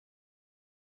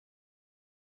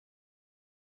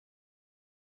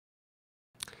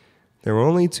There were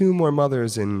only 2 more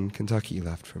mothers in Kentucky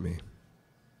left for me.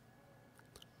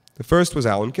 The first was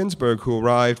Allen Ginsberg, who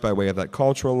arrived by way of that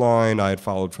cultural line I had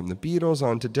followed from the Beatles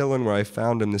on to Dylan, where I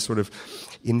found him this sort of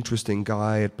interesting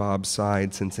guy at Bob's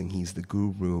side, sensing he's the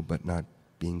guru, but not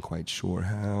being quite sure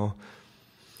how.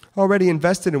 Already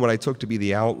invested in what I took to be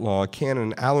the outlaw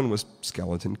canon, Allen was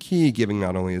skeleton key, giving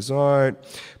not only his art,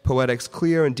 poetics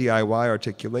clear and DIY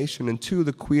articulation, and 2,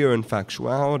 the queer and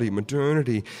factuality,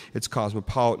 modernity, its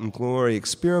cosmopolitan glory,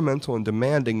 experimental and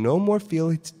demanding, no more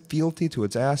fealty to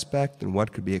its aspect than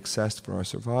what could be accessed for our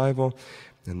survival,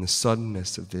 and the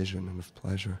suddenness of vision and of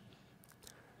pleasure.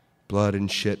 Blood and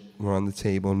shit were on the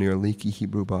table near a leaky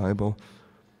Hebrew Bible.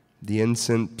 The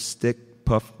incense stick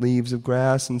puffed leaves of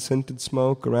grass and scented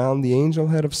smoke around the angel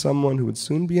head of someone who would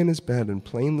soon be in his bed and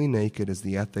plainly naked as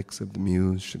the ethics of the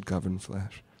muse should govern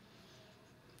flesh.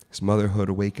 His motherhood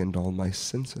awakened all my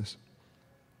senses.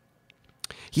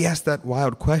 He asked that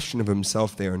wild question of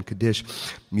himself there in Kaddish,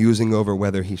 musing over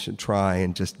whether he should try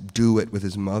and just do it with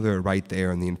his mother right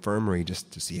there in the infirmary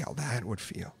just to see how that would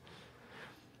feel.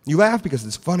 You laugh because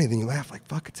it's funny, then you laugh like,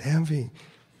 fuck, it's heavy.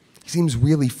 He seems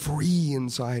really free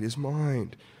inside his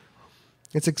mind.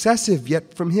 It's excessive,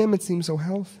 yet from him it seems so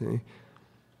healthy.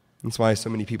 That's why so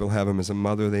many people have him as a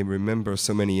mother. They remember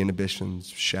so many inhibitions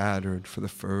shattered for the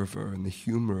fervor and the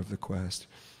humor of the quest.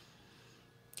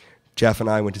 Jeff and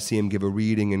I went to see him give a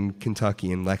reading in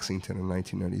Kentucky in Lexington in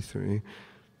 1993.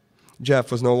 Jeff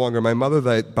was no longer my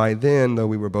mother by then, though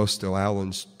we were both still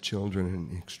Alan's children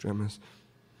in extremis.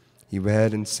 He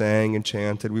read and sang and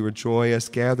chanted. We were joyous,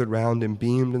 gathered round him,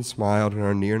 beamed and smiled in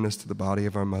our nearness to the body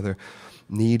of our mother,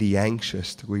 needy,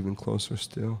 anxious to go even closer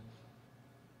still.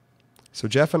 So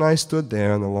Jeff and I stood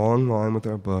there in the long line with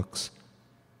our books,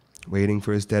 waiting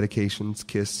for his dedication's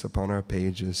kiss upon our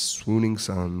pages, swooning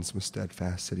suns with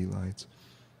steadfast city lights.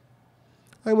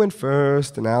 I went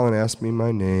first, and Alan asked me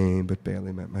my name, but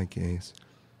barely met my gaze.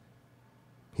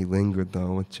 He lingered,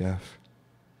 though, with Jeff,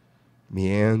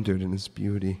 meandered in his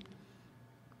beauty.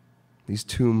 These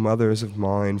 2 mothers of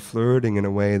mine flirting in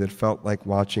a way that felt like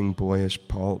watching boyish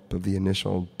pulp of the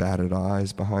initial batted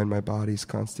eyes behind my body's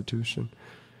constitution.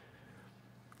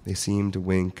 They seemed to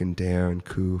wink and dare and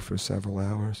coo for several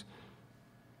hours.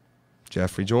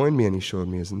 Jeff rejoined me and he showed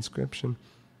me his inscription.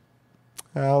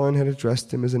 Alan had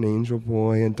addressed him as an angel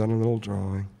boy and done a little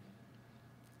drawing.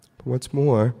 But what's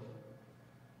more,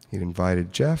 he'd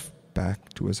invited Jeff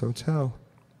back to his hotel.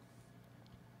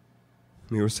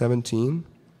 We were 17.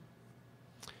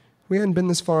 We hadn't been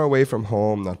this far away from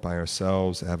home, not by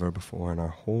ourselves, ever before in our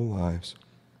whole lives.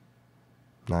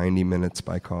 90 minutes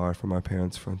by car from our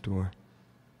parents' front door.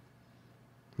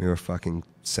 We were fucking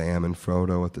Sam and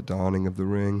Frodo at the dawning of the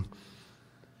ring.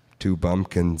 2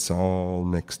 bumpkins all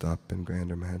mixed up in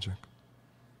grander magic.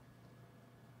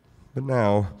 But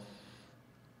now,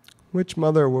 which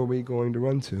mother were we going to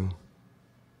run to?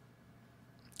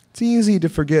 It's easy to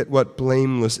forget what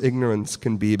blameless ignorance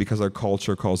can be because our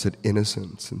culture calls it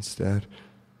innocence instead.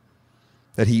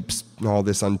 That heaps all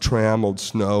this untrammeled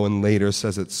snow and later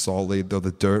says it's sullied, though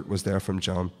the dirt was there from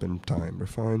jump and time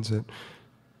refines it.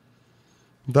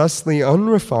 Thusly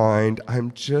unrefined,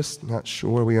 I'm just not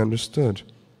sure we understood.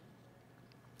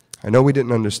 I know we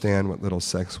didn't understand what little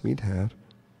sex we'd had.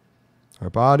 Our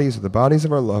bodies are the bodies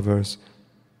of our lovers.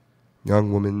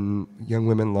 Young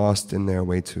women lost in their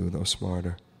way too, though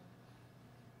smarter.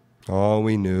 All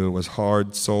we knew was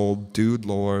hard-sold dude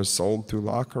lore sold through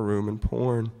locker room and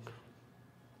porn.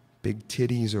 Big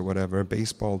titties or whatever,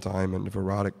 baseball diamond of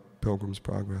erotic Pilgrim's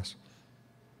Progress.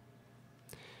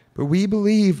 But we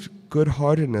believed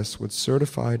good-heartedness would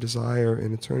certify desire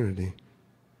in eternity.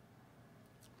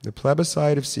 The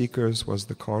plebiscite of seekers was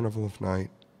the carnival of night,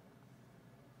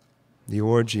 the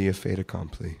orgy of fait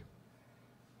accompli.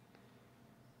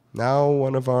 Now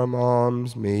one of our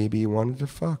moms maybe wanted to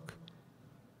fuck.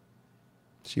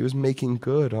 She was making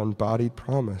good on bodied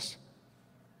promise.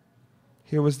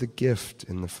 Here was the gift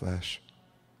in the flesh.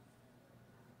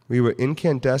 We were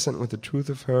incandescent with the truth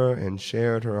of her and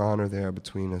shared her honor there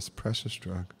between us. Precious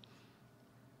drug.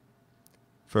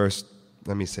 First,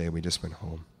 let me say we just went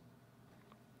home.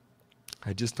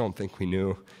 I just don't think we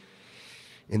knew,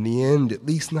 in the end, at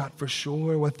least not for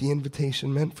sure, what the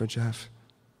invitation meant for Jeff.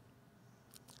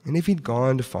 And if he'd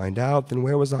gone to find out, then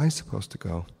where was I supposed to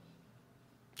go?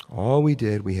 All we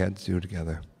did, we had to do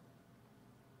together.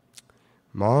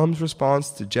 Mom's response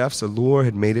to Jeff's allure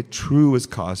had made it true as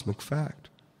cosmic fact.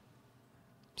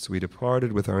 So we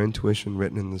departed with our intuition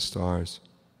written in the stars.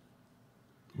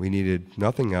 We needed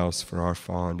nothing else for our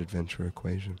fond adventure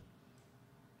equation.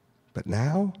 But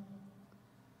now,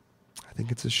 I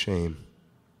think it's a shame.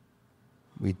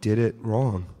 We did it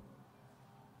wrong.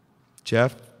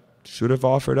 Jeff should have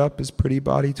offered up his pretty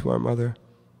body to our mother.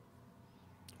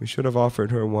 We should have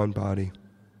offered her one body,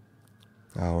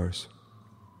 ours.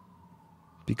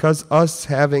 Because us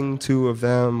having two of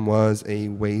them was a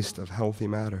waste of healthy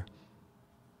matter.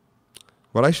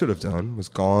 What I should have done was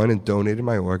gone and donated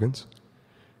my organs,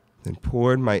 then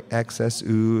poured my excess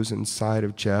ooze inside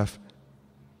of Jeff.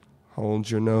 Hold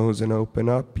your nose and open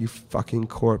up, you fucking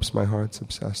corpse my heart's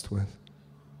obsessed with.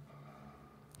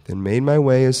 Then made my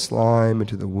way as slime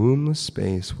into the wombless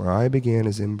space where I began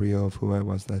as embryo of who I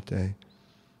was that day.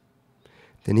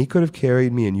 Then he could have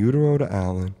carried me in utero to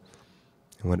Alan,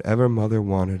 and whatever mother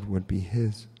wanted would be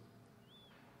his.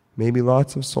 Maybe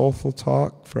lots of soulful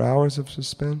talk for hours of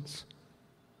suspense,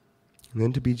 and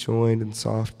then to be joined in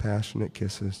soft, passionate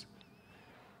kisses,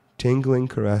 tingling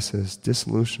caresses,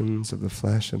 dissolutions of the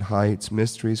flesh at heights,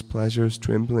 mysteries, pleasures,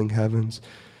 trembling heavens,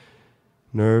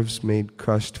 nerves made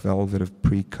crushed velvet of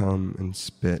pre-cum and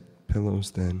spit,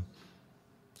 pillows then,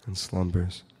 and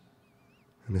slumbers,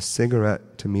 and a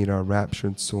cigarette to meet our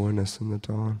raptured soreness in the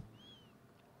dawn.